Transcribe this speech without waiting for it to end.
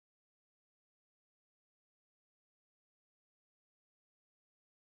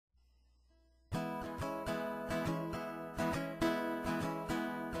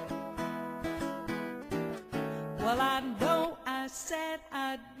Well, I know I said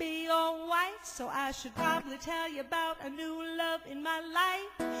I'd be alright, so I should probably tell you about a new love in my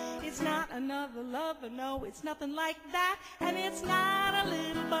life. It's not another lover, no, it's nothing like that. And it's not a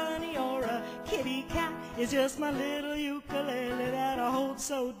little bunny or a kitty cat. It's just my little ukulele that I hold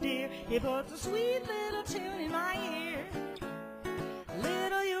so dear. He puts a sweet little tune in my ear.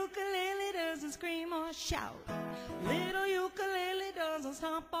 Little ukulele doesn't scream or shout. Little ukulele doesn't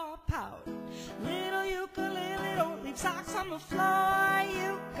stomp or pout. Little ukulele don't leave socks on the floor.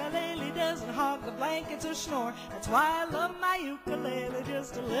 Ukulele doesn't hog the blankets or snore. That's why I love my ukulele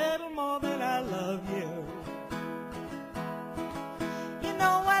just a little more than I love you. You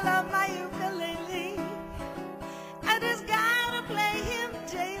know I love my ukulele. I just gotta play him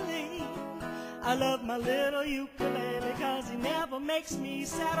daily. I love my little ukulele 'cause he never makes me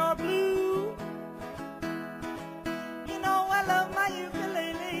sad or blue. You know I love my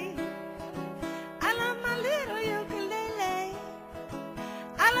ukulele. I love my little ukulele.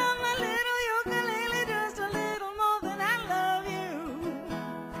 I love my little ukulele just a little more than I love you.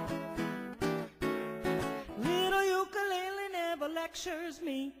 Little ukulele never lectures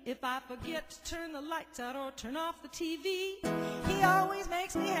me if I forget to turn the lights out or turn off the TV. He always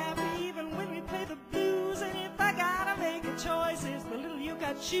makes me happy even when we play the blues. And if I gotta make a choice, it's the little uke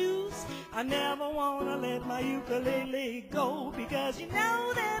I choose. I never wanna let my ukulele go, because you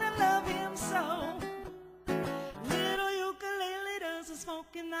know that I love him so. Little ukulele doesn't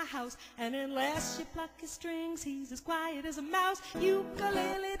smoke in the house, and unless you pluck his strings, he's as quiet as a mouse.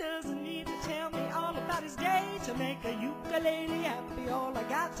 Ukulele doesn't need to tell me all about his day. To make a ukulele happy, all I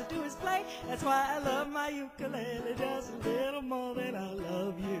got to do is play. That's why I love my ukulele just a little more than I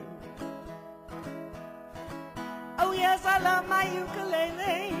love you. Oh yes, I love my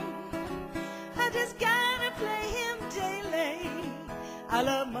ukulele. I just gotta play him daily. I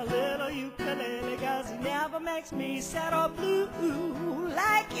love my little ukulele 'cause he never makes me sad or blue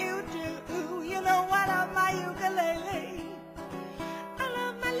like you do. You know I love my ukulele. I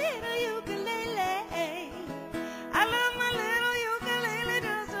love my little ukulele. I love my little ukulele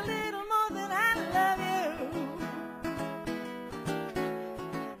just a little more than I love you.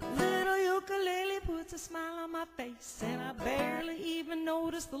 Little ukulele puts a smile on my face, and I barely even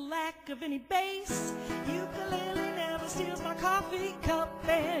notice the lack of any bass. Ukulele never steals my coffee cup,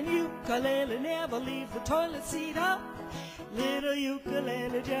 and ukulele never leaves the toilet seat up. Little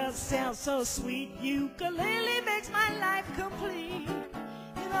ukulele just sounds so sweet. Ukulele makes my life complete.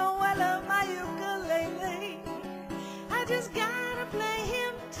 You know I love my ukulele. I just gotta play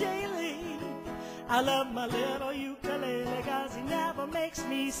him daily. I love my little ukulele 'cause he never makes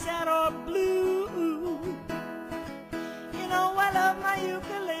me sad or blue. You know I love my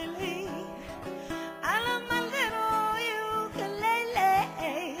ukulele. I love my little ukulele.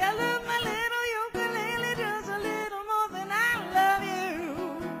 I love my little ukulele just a little more than I love you.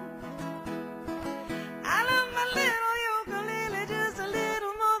 I love my little ukulele just a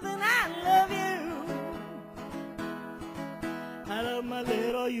little more than I love you. I love my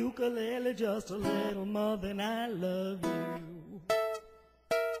little ukulele just a little more than I love you.